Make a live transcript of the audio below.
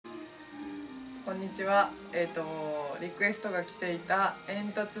こんにちは。リクエストが来ていたえん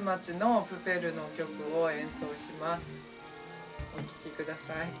とつ町のプペルの曲を演奏します。お聴きくだ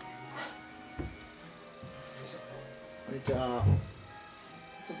さい。こんにちは。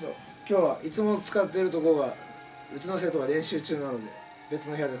ちょっと今日はいつも使っているところがうちの生徒が練習中なので別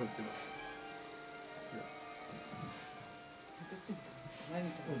の部屋で撮っています。前に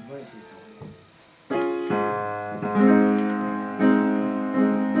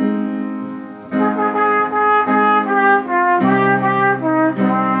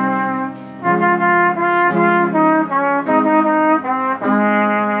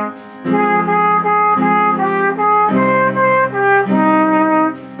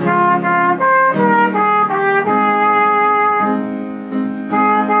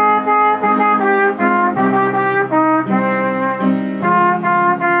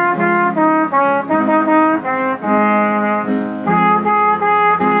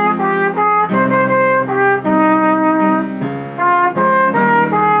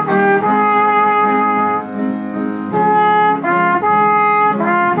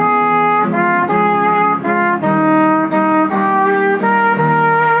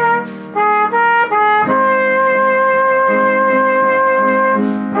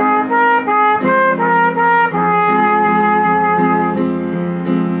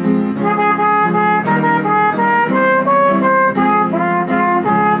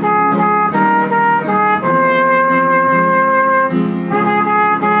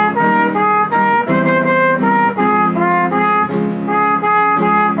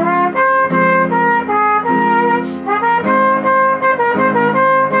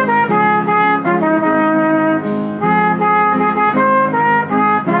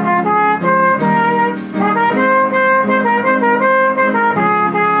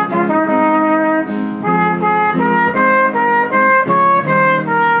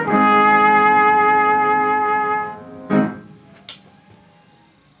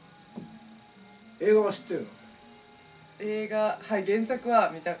映画は知ってるの？映画、はい、原作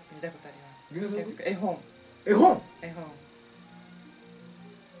は見たことあります。原作？絵本。絵本？絵本。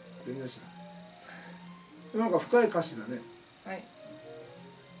全然知らん。なんか深い歌詞だね。はい。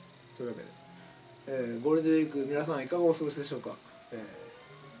というわけで、ゴールデンウィーク皆さんいかがお過ごしでしょうか。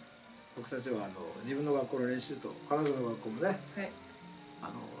僕たちは自分の学校の練習と彼女の学校もね、はい、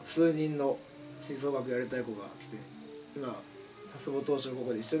数人の吹奏楽やりたい子が来て今佐世保当初こ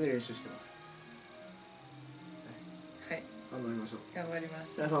こで一緒に練習してます。はい、頑張りましょう。頑張ります。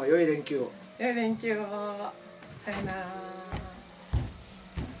皆さんは良い連休を。良い連休を。さよなら。